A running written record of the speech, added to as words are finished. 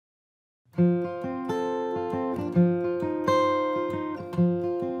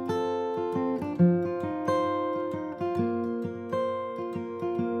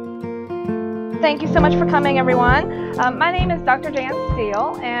Thank you so much for coming, everyone. My name is Dr. Jan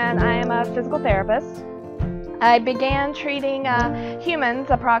Steele, and I am a physical therapist. I began treating humans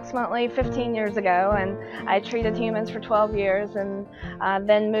approximately 15 years ago, and I treated humans for 12 years, and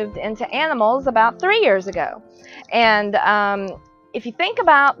then moved into animals about 3 years ago. And if you think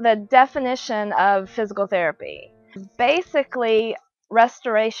about the definition of physical therapy, basically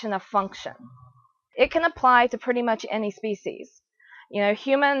restoration of function. It can apply to pretty much any species. You know,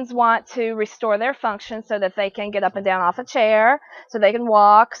 humans want to restore their function so that they can get up and down off a chair, so they can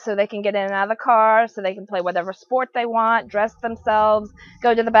walk, so they can get in and out of the car, so they can play whatever sport they want, dress themselves,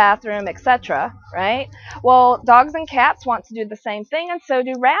 go to the bathroom, etc. Right? Well, dogs and cats want to do the same thing, and so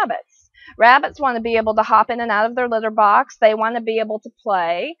do rabbits. Rabbits want to be able to hop in and out of their litter box. They want to be able to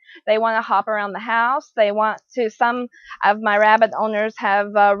play. They want to hop around the house. They want to, some of my rabbit owners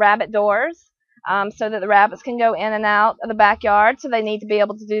have rabbit doors. So that the rabbits can go in and out of the backyard, so they need to be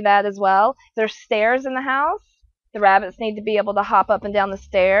able to do that as well. There's stairs in the house. The rabbits need to be able to hop up and down the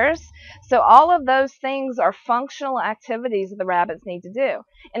stairs. So all of those things are functional activities that the rabbits need to do.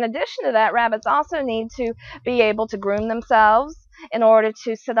 In addition to that, rabbits also need to be able to groom themselves in order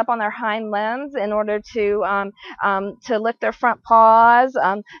to sit up on their hind limbs, in order to lick their front paws.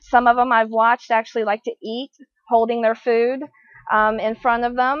 Some of them I've watched actually like to eat holding their food in front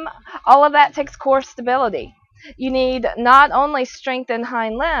of them. All of that takes core stability. You need not only strength in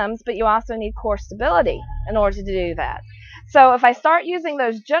hind limbs, but you also need core stability in order to do that. So if I start using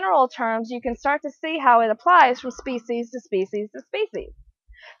those general terms, you can start to see how it applies from species to species to species.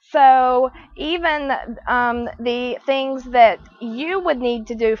 So even the things that you would need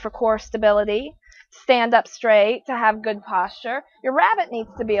to do for core stability, stand up straight, to have good posture, your rabbit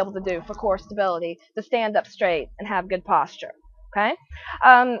needs to be able to do for core stability, to stand up straight and have good posture. Okay,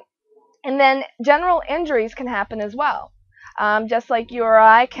 and then general injuries can happen as well. Just like you or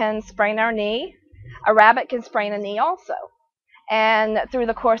I can sprain our knee, a rabbit can sprain a knee also. And through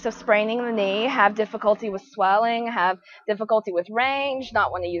the course of spraining the knee, have difficulty with swelling, have difficulty with range,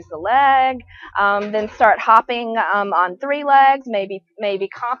 not want to use the leg, then start hopping on 3 legs, maybe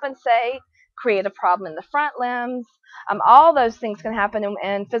compensate, create a problem in the front limbs. All those things can happen,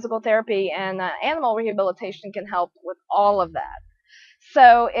 in physical therapy, and animal rehabilitation can help with all of that.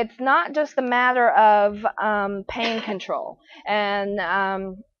 So it's not just a matter of pain control. And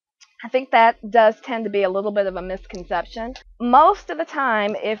I think that does tend to be a little bit of a misconception. Most of the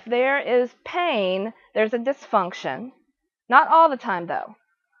time, if there is pain, there's a dysfunction. Not all the time, though.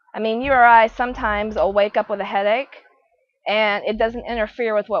 I mean, you or I sometimes will wake up with a headache, and it doesn't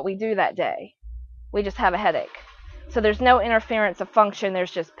interfere with what we do that day. We just have a headache. So there's no interference of function, there's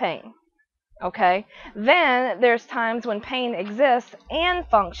just pain. Okay? Then there's times when pain exists and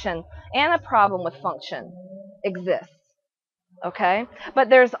function, and a problem with function exists. Okay? But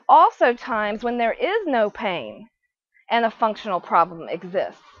there's also times when there is no pain and a functional problem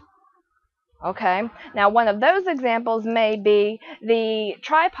exists. Okay? Now, one of those examples may be the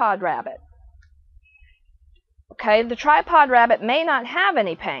tripod rabbit. Okay? The tripod rabbit may not have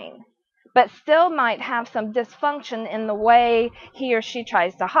any pain, but still might have some dysfunction in the way he or she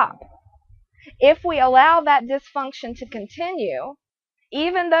tries to hop. If we allow that dysfunction to continue,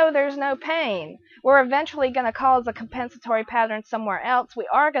 even though there's no pain, we're eventually going to cause a compensatory pattern somewhere else. We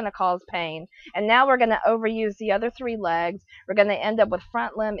are going to cause pain, and now we're going to overuse the other 3 legs. We're going to end up with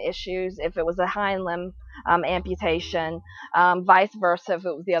front limb issues if it was a hind limb amputation, vice versa if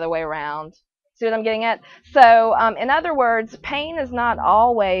it was the other way around. See what I'm getting at? So in other words, pain is not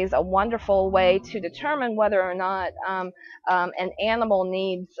always a wonderful way to determine whether or not an animal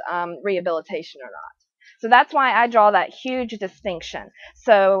needs rehabilitation or not. So that's why I draw that huge distinction.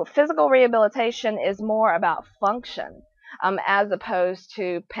 So physical rehabilitation is more about function as opposed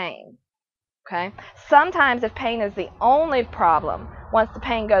to pain. Okay? Sometimes if pain is the only problem, once the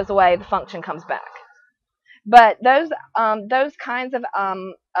pain goes away, the function comes back. But those kinds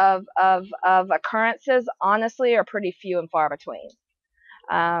of occurrences, honestly, are pretty few and far between.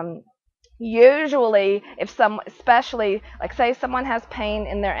 Usually, especially, like say someone has pain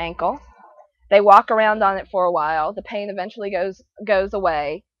in their ankle, they walk around on it for a while, the pain eventually goes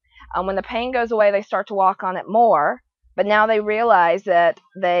away. When the pain goes away, they start to walk on it more, but now they realize that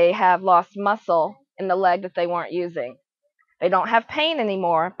they have lost muscle in the leg that they weren't using. They don't have pain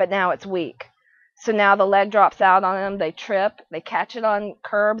anymore, but now it's weak. So now the leg drops out on them, they trip, they catch it on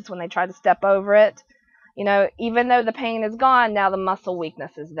curbs when they try to step over it. You know, even though the pain is gone, now the muscle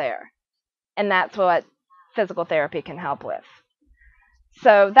weakness is there. And that's what physical therapy can help with.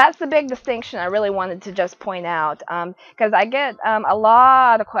 So that's the big distinction I really wanted to just point out, because I get a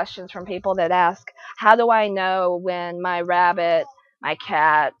lot of questions from people that ask, how do I know when my rabbit, my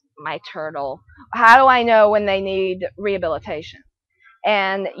cat, my turtle? How do I know when they need rehabilitation?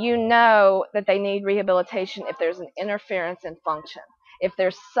 And you know that they need rehabilitation if there's an interference in function. If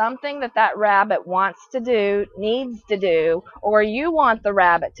there's something that that rabbit wants to do, needs to do, or you want the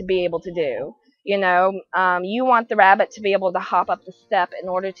rabbit to be able to do. You know, you want the rabbit to be able to hop up the step in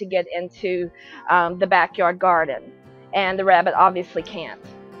order to get into the backyard garden, and the rabbit obviously can't.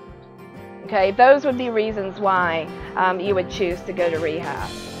 Okay, those would be reasons why you would choose to go to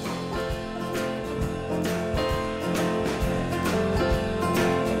rehab.